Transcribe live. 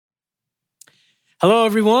Hello,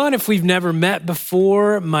 everyone. If we've never met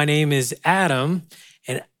before, my name is Adam,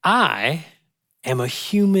 and I am a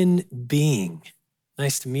human being.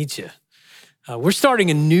 Nice to meet you. We're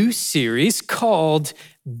starting a new series called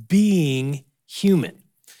Being Human,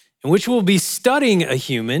 in which we'll be studying a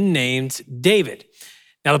human named David.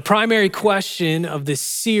 Now, the primary question of this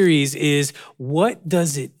series is, what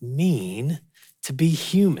does it mean to be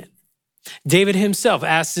human? David himself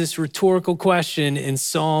asked this rhetorical question in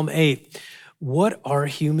Psalm 8. What are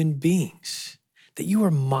human beings? That you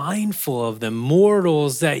are mindful of them,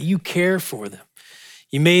 mortals, that you care for them.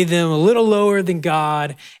 You made them a little lower than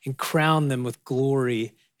God and crowned them with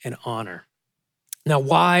glory and honor. Now,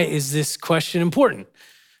 why is this question important?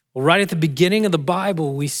 Well, right at the beginning of the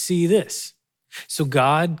Bible, we see this. So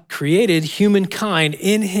God created humankind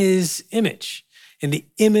in his image. In the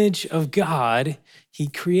image of God, he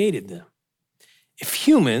created them. If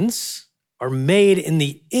humans are made in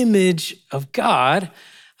the image of God,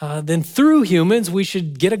 then through humans, we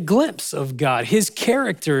should get a glimpse of God, his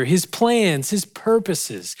character, his plans, his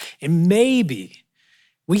purposes. And maybe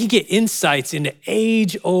we can get insights into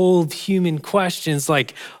age-old human questions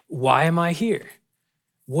like, why am I here?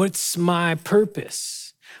 What's my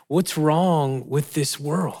purpose? What's wrong with this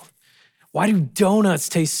world? Why do donuts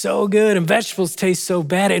taste so good and vegetables taste so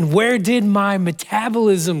bad? And where did my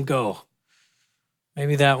metabolism go?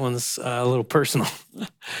 Maybe that one's a little personal.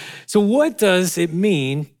 So what does it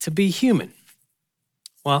mean to be human?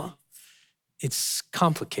 Well, it's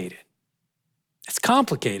complicated. It's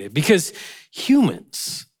complicated because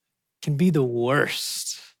humans can be the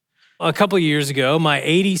worst. A couple of years ago, my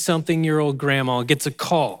 80-something-year-old grandma gets a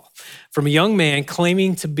call from a young man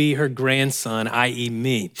claiming to be her grandson, i.e.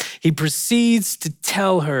 me. He proceeds to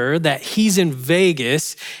tell her that he's in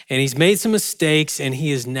Vegas and he's made some mistakes and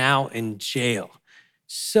he is now in jail.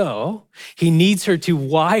 So he needs her to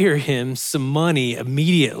wire him some money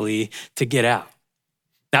immediately to get out.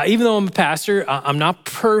 Now, even though I'm a pastor, I'm not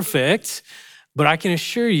perfect, but I can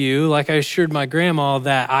assure you, like I assured my grandma,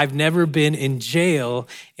 that I've never been in jail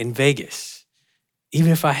in Vegas.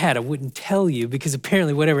 Even if I had, I wouldn't tell you because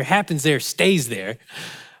apparently whatever happens there stays there.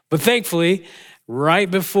 But thankfully,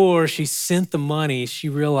 right before she sent the money, she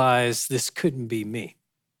realized this couldn't be me.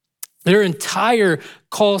 There are entire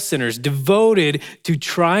call centers devoted to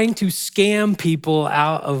trying to scam people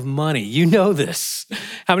out of money. You know this.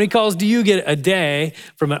 How many calls do you get a day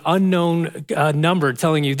from an unknown number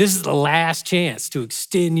telling you this is the last chance to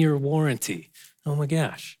extend your warranty? Oh my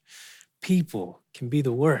gosh, people can be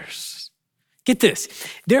the worst. Get this.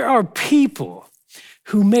 There are people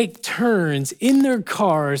who make turns in their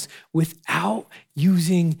cars without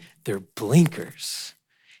using their blinkers.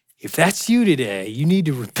 If that's you today, you need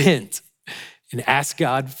to repent and ask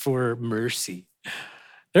God for mercy.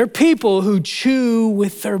 There are people who chew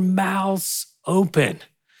with their mouths open.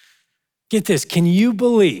 Get this, can you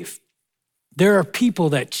believe there are people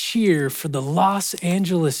that cheer for the Los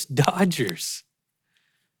Angeles Dodgers?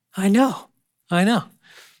 I know.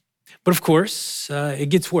 But of course, it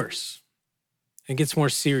gets worse. It gets more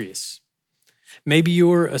serious. Maybe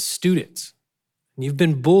you're a student and you've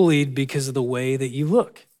been bullied because of the way that you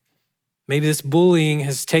look. Maybe this bullying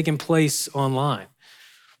has taken place online.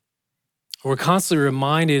 We're constantly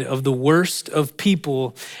reminded of the worst of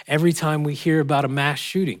people every time we hear about a mass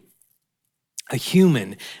shooting, a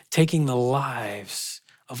human taking the lives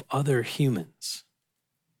of other humans.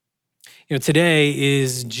 You know, today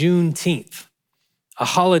is Juneteenth, a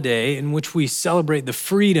holiday in which we celebrate the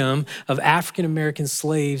freedom of African-American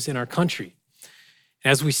slaves in our country.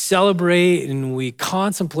 As we celebrate and we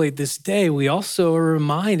contemplate this day, we also are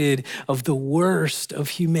reminded of the worst of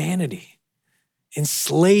humanity,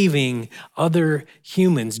 enslaving other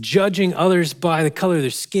humans, judging others by the color of their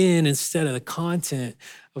skin instead of the content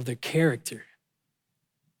of their character.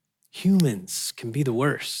 Humans can be the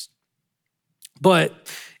worst,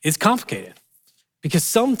 but it's complicated because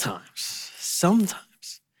sometimes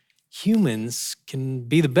humans can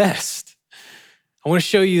be the best. I want to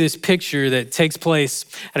show you this picture that takes place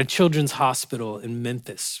at a children's hospital in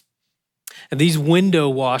Memphis. And these window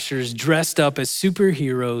washers dressed up as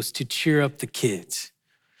superheroes to cheer up the kids.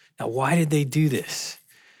 Now, why did they do this?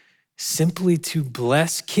 Simply to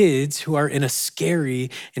bless kids who are in a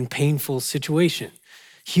scary and painful situation.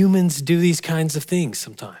 Humans do these kinds of things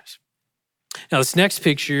sometimes. Now, this next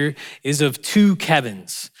picture is of two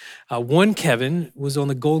Kevins. One Kevin was on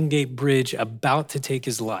the Golden Gate Bridge about to take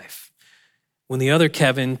his life, when the other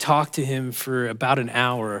Kevin talked to him for about an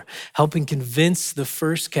hour, helping convince the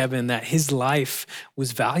first Kevin that his life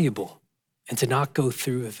was valuable and to not go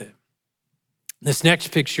through with it. This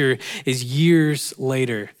next picture is years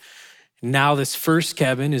later. Now this first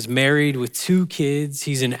Kevin is married with 2 kids.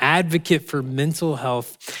 He's an advocate for mental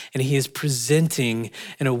health, and he is presenting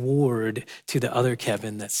an award to the other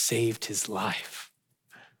Kevin that saved his life.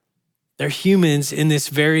 There are humans in this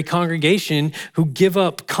very congregation who give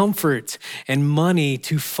up comfort and money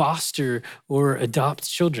to foster or adopt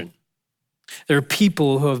children. There are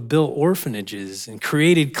people who have built orphanages and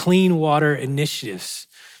created clean water initiatives.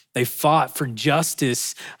 They fought for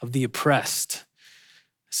justice of the oppressed.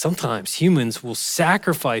 Sometimes humans will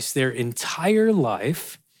sacrifice their entire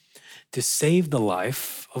life to save the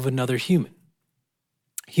life of another human.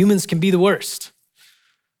 Humans can be the worst,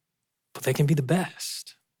 but they can be the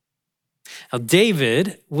best. Now,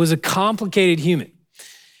 David was a complicated human.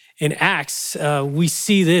 In Acts, we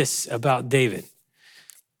see this about David.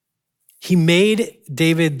 He made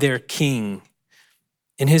David their king.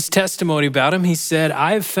 In his testimony about him, he said,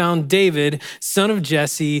 "I have found David, son of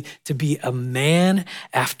Jesse, to be a man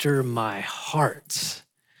after my heart,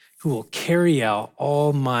 who will carry out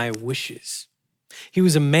all my wishes." He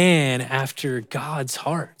was a man after God's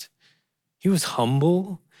heart. He was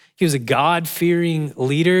humble. He was a God-fearing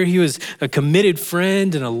leader. He was a committed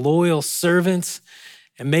friend and a loyal servant.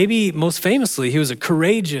 And maybe most famously, he was a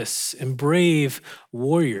courageous and brave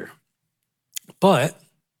warrior. But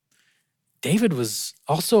David was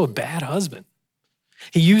also a bad husband.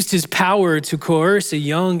 He used his power to coerce a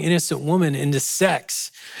young, innocent woman into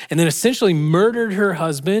sex and then essentially murdered her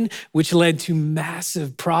husband, which led to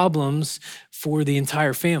massive problems for the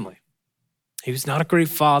entire family. He was not a great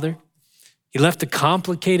father. He left a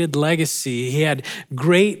complicated legacy. He had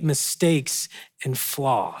great mistakes and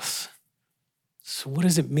flaws. So what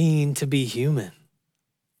does it mean to be human?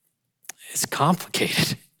 It's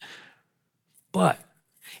complicated, but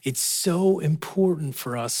it's so important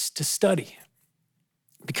for us to study.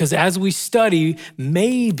 Because as we study,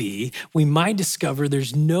 maybe we might discover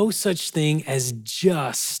there's no such thing as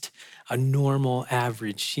just a normal,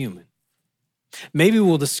 average human. Maybe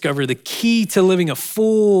we'll discover the key to living a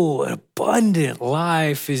full and abundant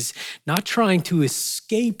life is not trying to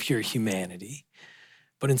escape your humanity,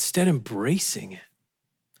 but instead embracing it.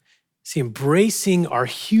 See, embracing our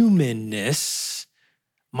humanness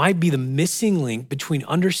might be the missing link between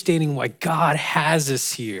understanding why God has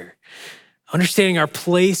us here, understanding our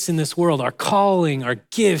place in this world, our calling, our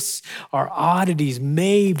gifts, our oddities.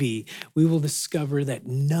 Maybe we will discover that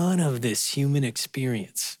none of this human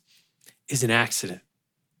experience is an accident.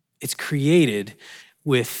 It's created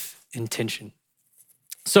with intention.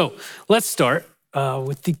 So let's start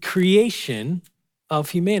with the creation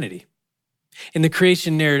of humanity. In the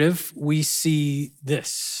creation narrative, we see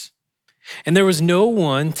this. "And there was no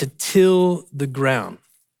one to till the ground,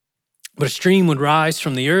 but a stream would rise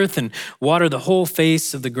from the earth and water the whole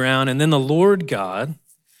face of the ground. And then the Lord God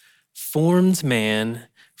formed man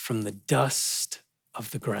from the dust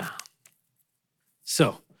of the ground."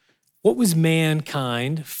 So, what was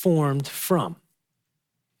mankind formed from?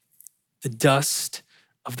 The dust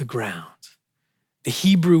of the ground. The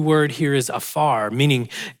Hebrew word here is afar, meaning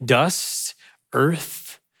dust,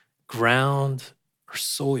 earth, ground, or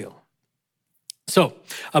soil. So,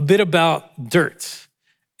 a bit about dirt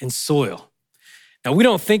and soil. Now, we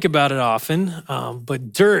don't think about it often,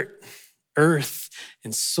 but dirt, earth,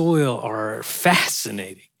 and soil are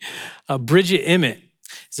fascinating. Bridget Emmett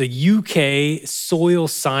is a UK soil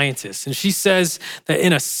scientist, and she says that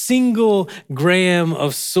in a single gram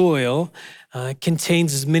of soil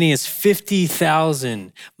contains as many as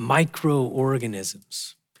 50,000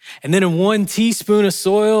 microorganisms. And then in 1 teaspoon of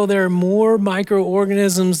soil, there are more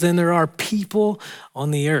microorganisms than there are people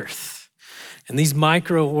on the earth. And these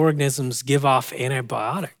microorganisms give off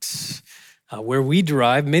antibiotics, where we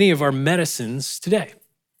derive many of our medicines today.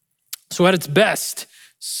 So at its best,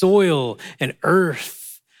 soil and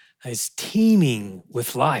earth is teeming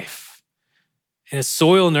with life. And as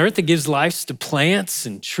soil and earth, it gives life to plants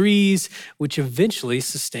and trees, which eventually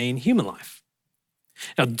sustain human life.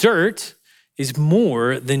 Now, dirt is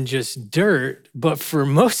more than just dirt, but for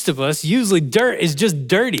most of us, usually dirt is just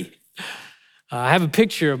dirty. I have a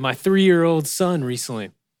picture of my 3-year-old son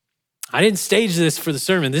recently. I didn't stage this for the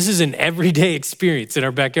sermon. This is an everyday experience in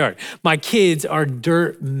our backyard. My kids are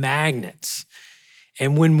dirt magnets.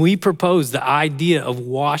 And when we propose the idea of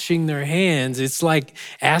washing their hands, it's like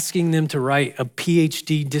asking them to write a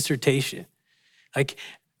PhD dissertation. Like,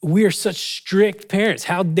 we are such strict parents.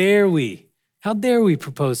 How dare we? How dare we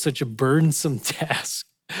propose such a burdensome task?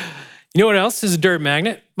 You know what else is a dirt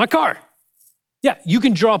magnet? My car. Yeah, you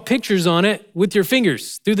can draw pictures on it with your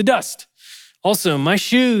fingers through the dust. Also, my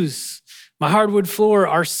shoes, my hardwood floor,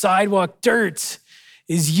 our sidewalk dirt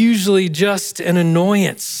is usually just an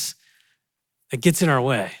annoyance that gets in our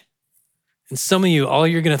way. And some of you, all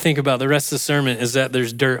you're going to think about the rest of the sermon is that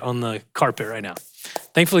there's dirt on the carpet right now.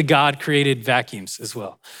 Thankfully, God created vacuums as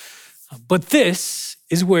well. But this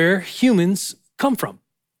is where humans come from,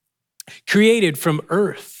 created from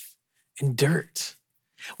earth and dirt.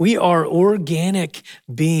 We are organic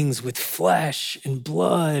beings with flesh and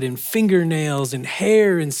blood and fingernails and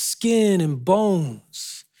hair and skin and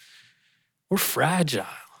bones. We're fragile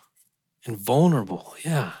and vulnerable,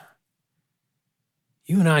 yeah.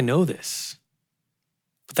 You and I know this,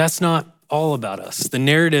 but that's not all about us. The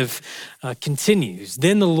narrative continues.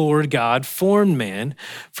 Then the Lord God formed man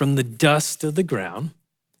from the dust of the ground,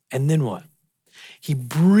 and then what? He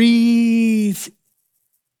breathed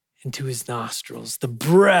into his nostrils the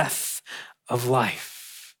breath of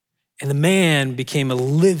life, and the man became a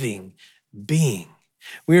living being.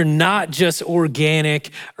 We are not just organic,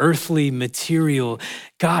 earthly material.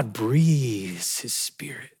 God breathes his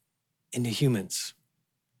spirit into humans.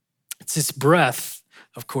 It's this breath,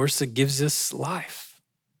 of course, that gives us life.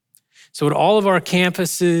 So at all of our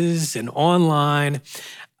campuses and online,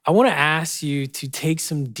 I want to ask you to take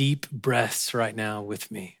some deep breaths right now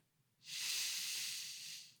with me.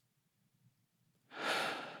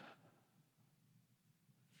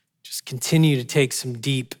 Just continue to take some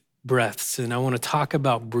deep breaths, and I want to talk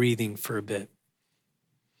about breathing for a bit.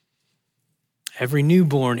 Every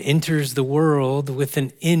newborn enters the world with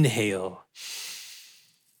an inhale.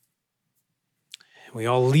 We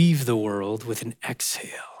all leave the world with an exhale.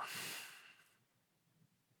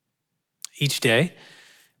 Each day,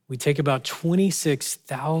 we take about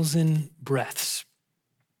 26,000 breaths.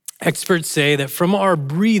 Experts say that from our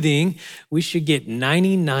breathing, we should get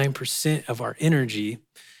 99% of our energy,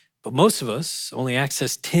 but most of us only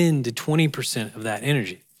access 10 to 20% of that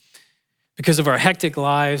energy. Because of our hectic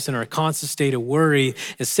lives and our constant state of worry,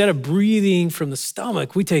 instead of breathing from the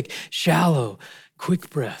stomach, we take shallow, quick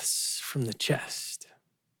breaths from the chest.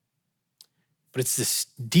 But it's this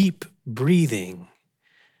deep breathing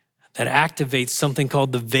that activates something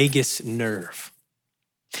called the vagus nerve.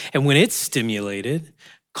 And when it's stimulated,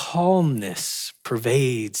 calmness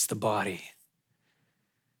pervades the body,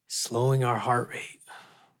 slowing our heart rate,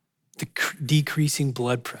 decreasing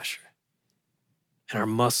blood pressure, and our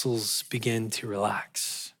muscles begin to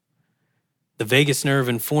relax. The vagus nerve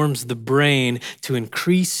informs the brain to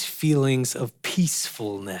increase feelings of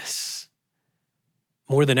peacefulness.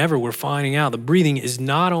 More than ever, we're finding out that breathing is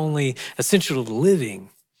not only essential to living,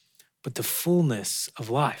 but the fullness of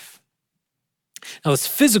life. Now, this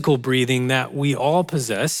physical breathing that we all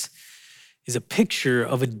possess is a picture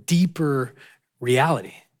of a deeper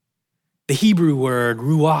reality. The Hebrew word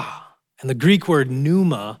ruah and the Greek word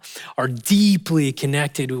pneuma are deeply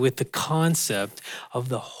connected with the concept of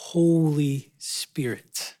the Holy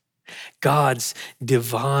Spirit, God's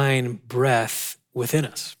divine breath within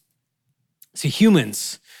us. See,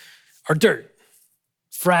 humans are dirt,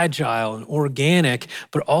 fragile and organic,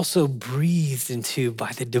 but also breathed into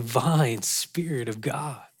by the divine Spirit of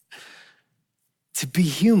God. To be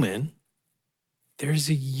human, there's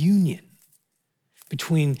a union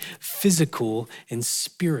between physical and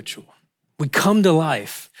spiritual. We come to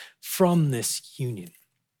life from this union.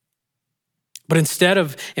 But instead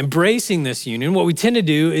of embracing this union, what we tend to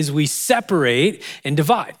do is we separate and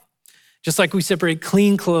divide. Just like we separate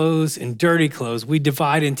clean clothes and dirty clothes, we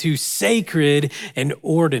divide into sacred and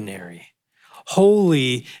ordinary,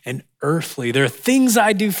 holy and earthly. There are things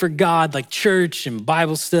I do for God, like church and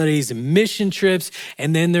Bible studies and mission trips,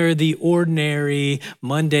 and then there are the ordinary,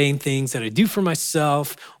 mundane things that I do for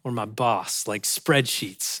myself or my boss, like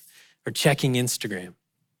spreadsheets or checking Instagram.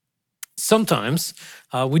 Sometimes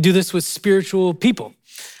we do this with spiritual people.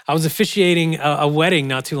 I was officiating a wedding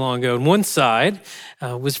not too long ago, and one side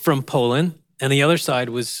was from Poland, and the other side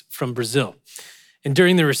was from Brazil. And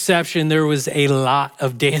during the reception, there was a lot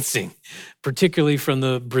of dancing, particularly from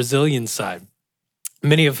the Brazilian side,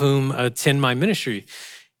 many of whom attend my ministry.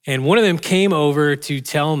 And one of them came over to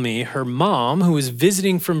tell me her mom, who was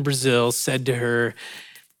visiting from Brazil, said to her,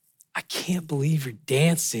 "I can't believe you're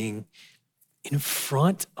dancing in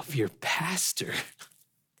front of your pastor."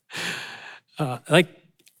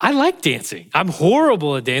 I like dancing. I'm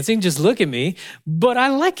horrible at dancing, just look at me, but I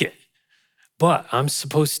like it. But I'm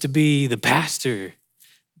supposed to be the pastor.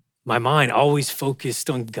 My mind always focused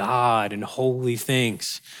on God and holy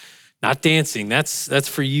things, not dancing. That's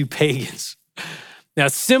for you pagans. Now,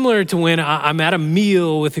 it's similar to when I'm at a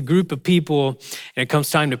meal with a group of people and it comes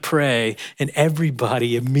time to pray and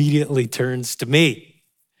everybody immediately turns to me.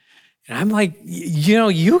 And I'm like,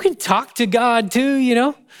 you can talk to God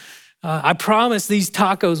too, I promise these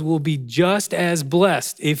tacos will be just as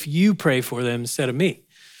blessed if you pray for them instead of me.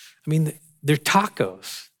 I mean, they're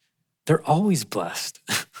tacos. they're always blessed.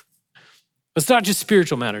 It's not just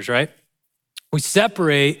spiritual matters, right? We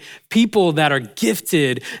separate people that are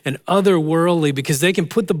gifted and otherworldly because they can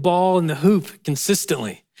put the ball in the hoop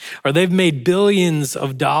consistently, or they've made billions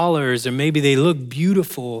of dollars, or maybe they look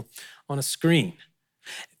beautiful on a screen.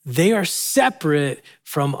 They are separate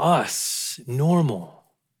from us, normal,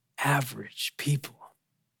 average people,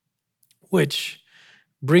 which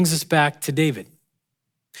brings us back to David.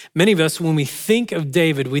 Many of us, when we think of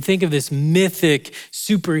David, we think of this mythic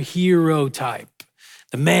superhero type,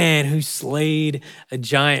 the man who slayed a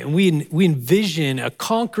giant. And we envision a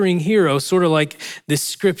conquering hero, sort of like this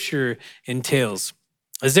scripture entails.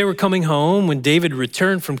 As they were coming home, when David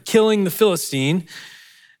returned from killing the Philistine,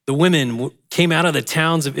 the women came out of the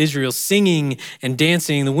towns of Israel singing and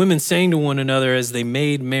dancing. The women sang to one another as they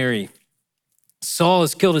made merry. Saul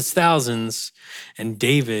has killed his thousands, and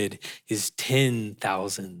David his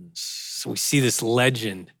 10,000s. So we see this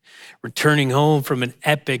legend returning home from an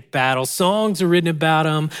epic battle. Songs are written about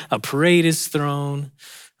him. A parade is thrown.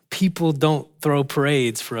 People don't throw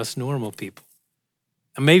parades for us normal people.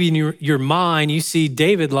 And maybe in your mind, you see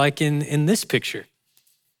David like in this picture.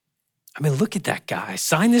 I mean, look at that guy.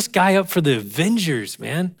 Sign this guy up for the Avengers,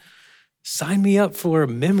 man. Sign me up for a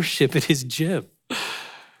membership at his gym.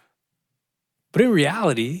 But in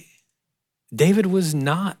reality, David was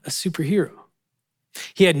not a superhero.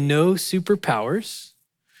 He had no superpowers.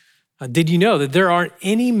 Did you know that there aren't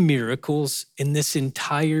any miracles in this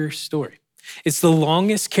entire story? It's the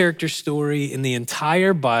longest character story in the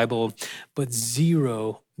entire Bible, but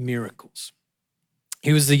 0 miracles.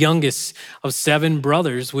 He was the youngest of 7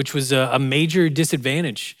 brothers, which was a major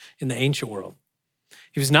disadvantage in the ancient world.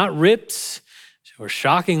 He was not ripped or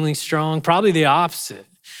shockingly strong, probably the opposite.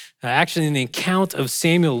 Actually, in the account of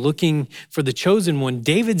Samuel looking for the chosen one,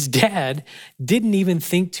 David's dad didn't even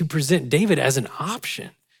think to present David as an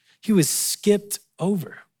option. He was skipped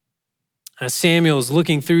over. Samuel's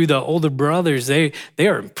looking through the older brothers. They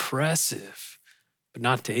are impressive, but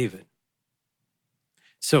not David.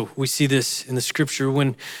 So we see this in the scripture.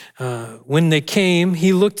 When they came,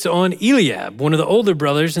 he looked on Eliab, one of the older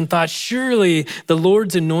brothers, and thought, surely the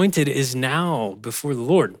Lord's anointed is now before the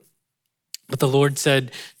Lord. But the Lord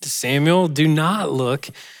said to Samuel, do not look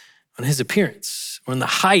on his appearance or on the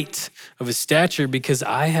height of his stature, because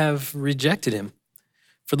I have rejected him.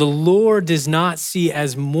 For the Lord does not see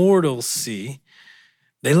as mortals see.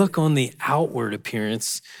 They look on the outward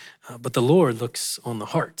appearance, but the Lord looks on the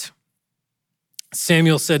heart.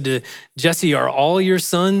 Samuel said to Jesse, are all your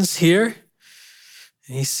sons here?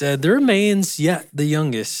 And he said, there remains yet the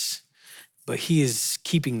youngest, but he is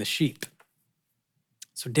keeping the sheep.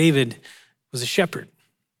 So David was a shepherd,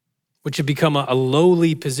 which had become a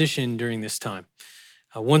lowly position during this time.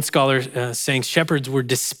 One scholar saying shepherds were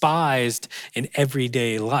despised in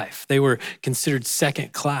everyday life. They were considered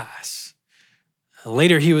second class.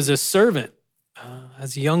 Later, he was a servant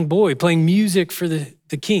as a young boy, playing music for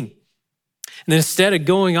the king. And then instead of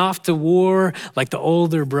going off to war like the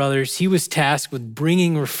older brothers, he was tasked with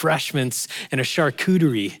bringing refreshments and a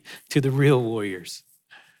charcuterie to the real warriors.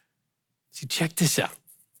 So check this out.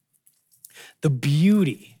 The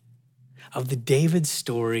beauty of the David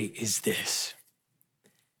story is this.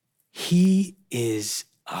 He is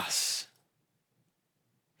us.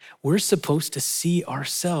 We're supposed to see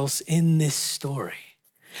ourselves in this story.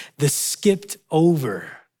 The skipped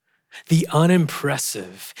over, the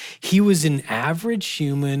unimpressive. He was an average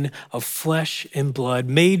human of flesh and blood,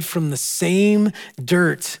 made from the same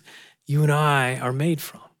dirt you and I are made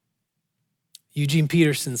from. Eugene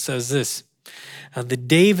Peterson says this, the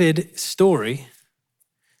David story,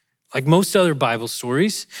 like most other Bible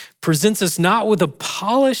stories, presents us not with a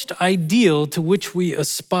polished ideal to which we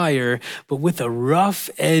aspire, but with a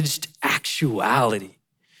rough-edged actuality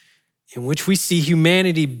in which we see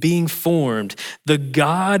humanity being formed, the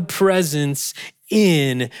God presence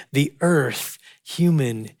in the earth,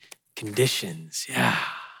 human conditions. Yeah.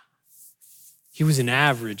 He was an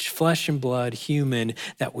average flesh and blood human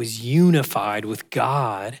that was unified with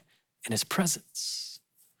God and his presence.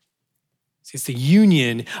 See, it's the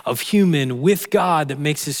union of human with God that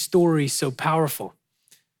makes his story so powerful.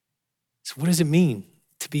 So what does it mean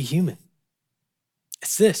to be human?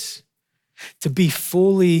 It's this. To be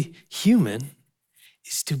fully human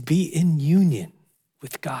is to be in union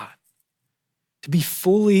with God. To be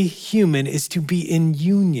fully human is to be in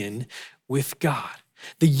union with God.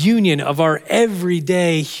 The union of our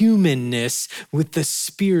everyday humanness with the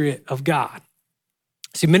Spirit of God.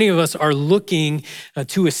 See, many of us are looking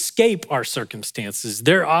to escape our circumstances,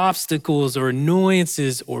 their obstacles or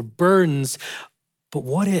annoyances or burdens. But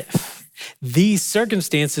what if These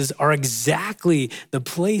circumstances are exactly the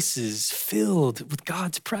places filled with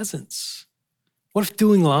God's presence. What if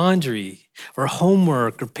doing laundry or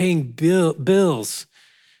homework or paying bills?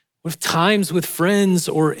 What if times with friends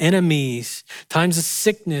or enemies, times of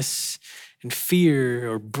sickness and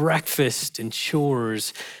fear, or breakfast and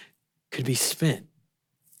chores could be spent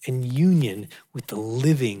in union with the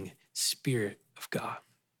living Spirit of God?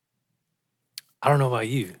 I don't know about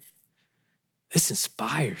you. This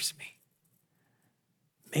inspires me.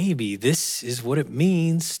 Maybe this is what it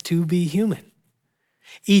means to be human.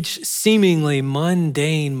 Each seemingly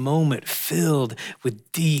mundane moment filled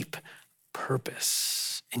with deep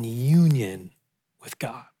purpose and union with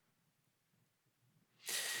God.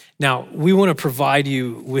 Now, we want to provide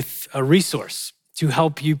you with a resource to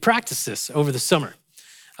help you practice this over the summer.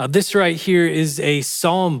 This right here is a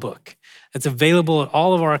psalm book that's available at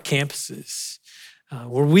all of our campuses,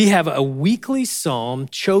 where we have a weekly psalm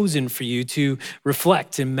chosen for you to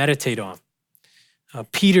reflect and meditate on.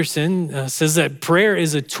 Peterson says that prayer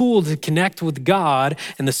is a tool to connect with God,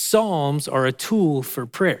 and the Psalms are a tool for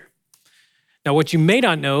prayer. Now, what you may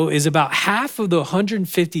not know is about half of the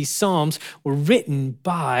 150 Psalms were written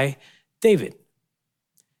by David.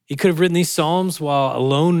 He could have written these Psalms while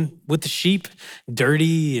alone with the sheep,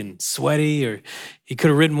 dirty and sweaty, or he could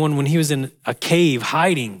have written one when he was in a cave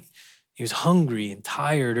hiding. He was hungry and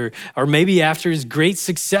tired, or maybe after his great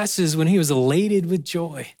successes when he was elated with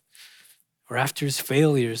joy, or after his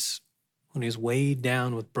failures when he was weighed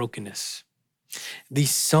down with brokenness.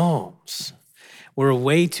 These Psalms were a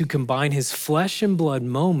way to combine his flesh and blood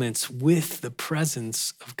moments with the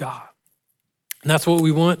presence of God. And that's what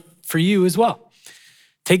we want for you as well.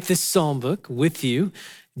 Take this psalm book with you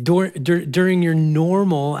during your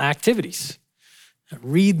normal activities.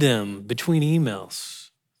 Read them between emails.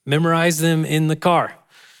 Memorize them in the car.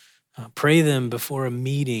 Pray them before a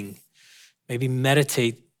meeting. Maybe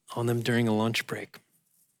meditate on them during a lunch break.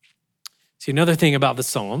 See, another thing about the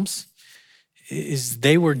Psalms is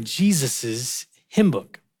they were Jesus's hymn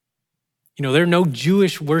book. You know, there are no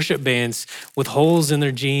Jewish worship bands with holes in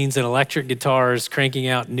their jeans and electric guitars cranking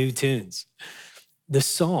out new tunes. The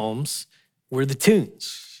Psalms were the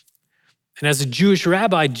tunes. And as a Jewish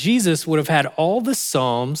rabbi, Jesus would have had all the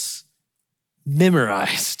Psalms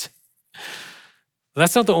memorized.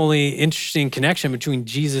 That's not the only interesting connection between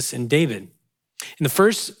Jesus and David. In the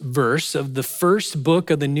first verse of the first book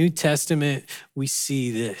of the New Testament, we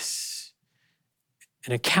see this,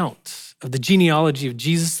 an account of the genealogy of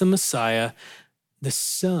Jesus the Messiah, the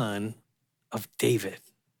son of David.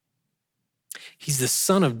 He's the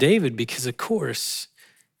son of David because, of course,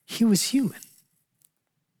 he was human.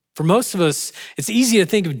 For most of us, it's easy to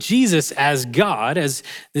think of Jesus as God, as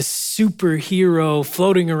this superhero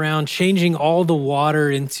floating around, changing all the water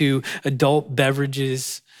into adult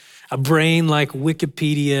beverages, a brain like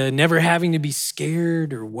Wikipedia, never having to be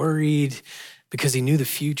scared or worried because he knew the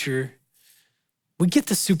future. We get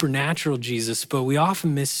the supernatural Jesus, but we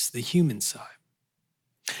often miss the human side.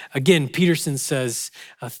 Again, Peterson says,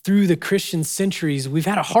 through the Christian centuries, we've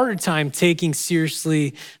had a harder time taking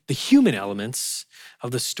seriously the human elements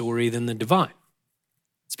of the story than the divine.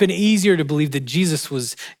 It's been easier to believe that Jesus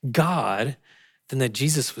was God than that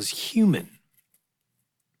Jesus was human.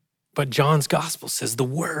 But John's gospel says the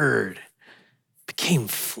Word became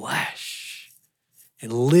flesh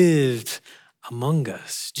and lived among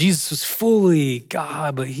us. Jesus was fully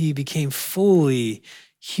God, but he became fully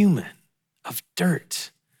human, of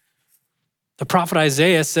dirt. The prophet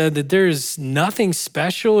Isaiah said that there's nothing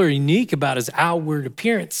special or unique about his outward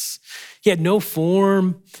appearance. He had no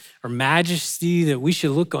form or majesty that we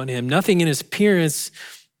should look on him, nothing in his appearance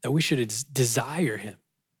that we should desire him.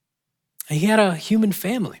 And he had a human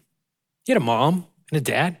family. He had a mom and a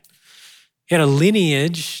dad. He had a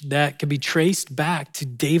lineage that could be traced back to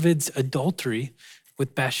David's adultery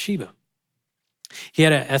with Bathsheba. He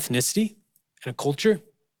had an ethnicity and a culture.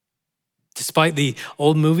 Despite the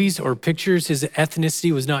old movies or pictures, his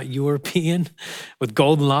ethnicity was not European with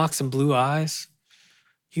golden locks and blue eyes.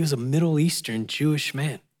 He was a Middle Eastern Jewish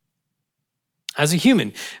man. As a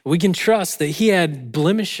human, we can trust that he had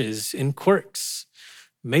blemishes and quirks.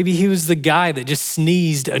 Maybe he was the guy that just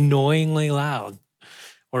sneezed annoyingly loud.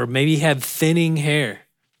 Or maybe he had thinning hair.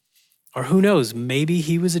 Or who knows, maybe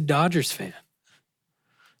he was a Dodgers fan.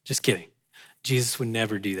 Just kidding. Jesus would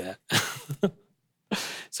never do that.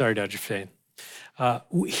 Sorry, Dodger fan.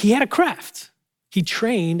 He had a craft. He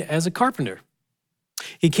trained as a carpenter.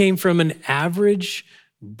 He came from an average,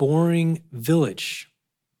 boring village.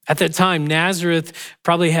 At that time, Nazareth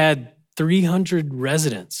probably had 300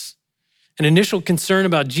 residents. An initial concern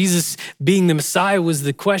about Jesus being the Messiah was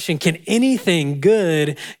the question, can anything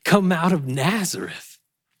good come out of Nazareth?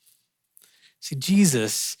 See,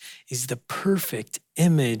 Jesus is the perfect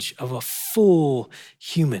image of a full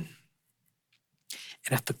human.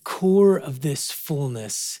 And at the core of this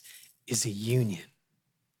fullness is a union.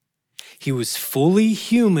 He was fully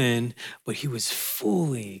human, but he was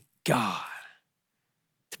fully God.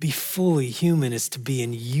 To be fully human is to be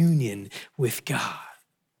in union with God.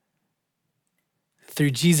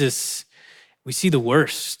 Through Jesus, we see the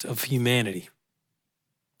worst of humanity.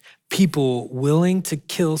 People willing to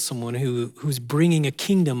kill someone who's bringing a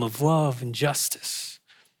kingdom of love and justice.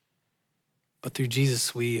 But through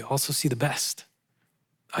Jesus, we also see the best.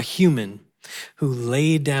 A human who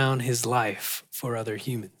laid down his life for other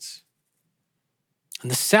humans. And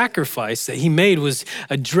the sacrifice that he made was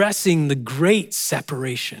addressing the great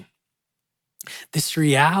separation. This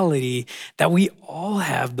reality that we all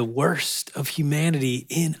have the worst of humanity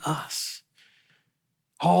in us.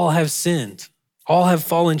 All have sinned. All have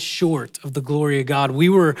fallen short of the glory of God. We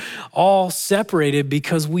were all separated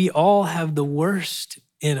because we all have the worst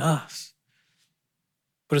in us.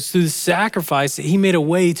 But it's through the sacrifice that he made a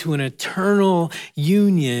way to an eternal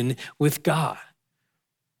union with God.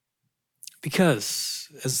 Because,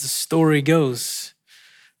 as the story goes,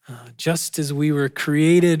 just as we were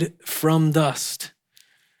created from dust,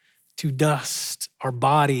 to dust our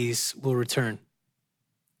bodies will return.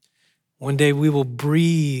 One day we will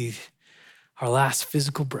breathe our last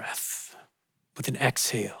physical breath with an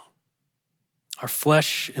exhale. Our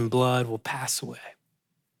flesh and blood will pass away.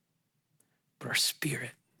 But our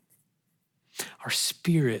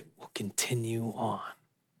spirit will continue on.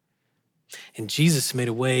 And Jesus made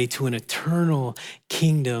a way to an eternal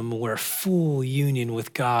kingdom where full union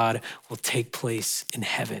with God will take place in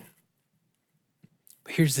heaven.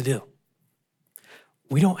 But here's the deal.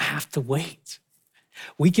 We don't have to wait.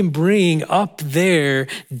 We can bring up there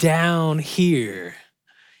down here.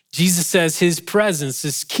 Jesus says his presence,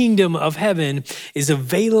 this kingdom of heaven, is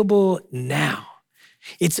available now.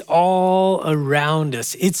 It's all around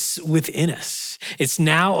us. It's within us. It's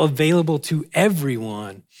now available to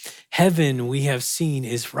everyone. Heaven, we have seen,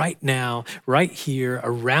 is right now, right here,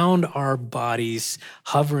 around our bodies,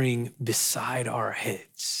 hovering beside our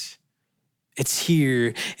heads. It's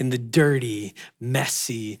here in the dirty,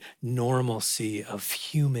 messy normalcy of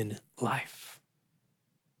human life.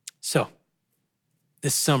 So,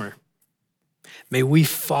 this summer, may we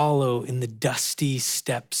follow in the dusty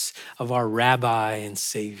steps of our Rabbi and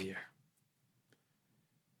Savior,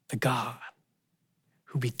 the God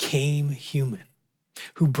who became human,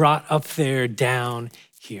 who brought up there down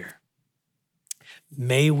here.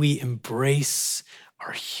 May we embrace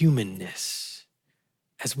our humanness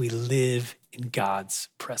as we live in God's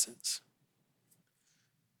presence.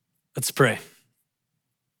 Let's pray.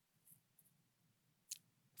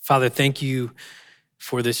 Father, thank you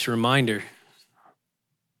for this reminder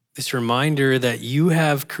that you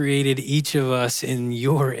have created each of us in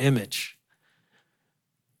your image,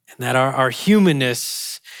 and that our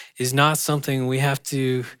humanness is not something we have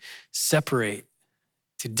to separate,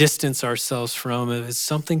 to distance ourselves from. It's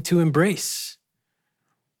something to embrace.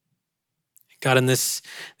 God, in these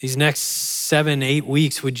next 7-8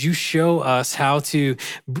 weeks, would you show us how to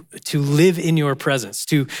live in your presence,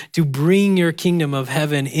 to bring your kingdom of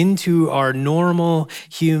heaven into our normal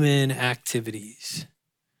human activities?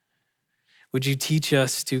 Would you teach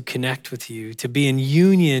us to connect with you, to be in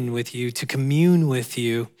union with you, to commune with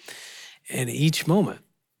you in each moment?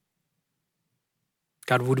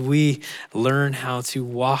 God, would we learn how to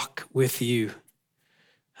walk with you?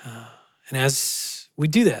 And as we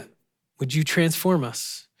do that, would you transform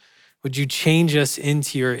us? Would you change us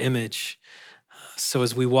into your image? So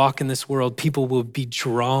as we walk in this world, people will be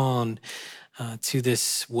drawn to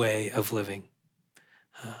this way of living.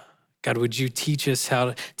 God, would you teach us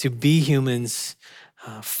how to be humans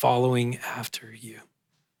following after you?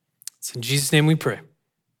 It's in Jesus' name we pray.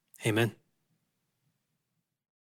 Amen.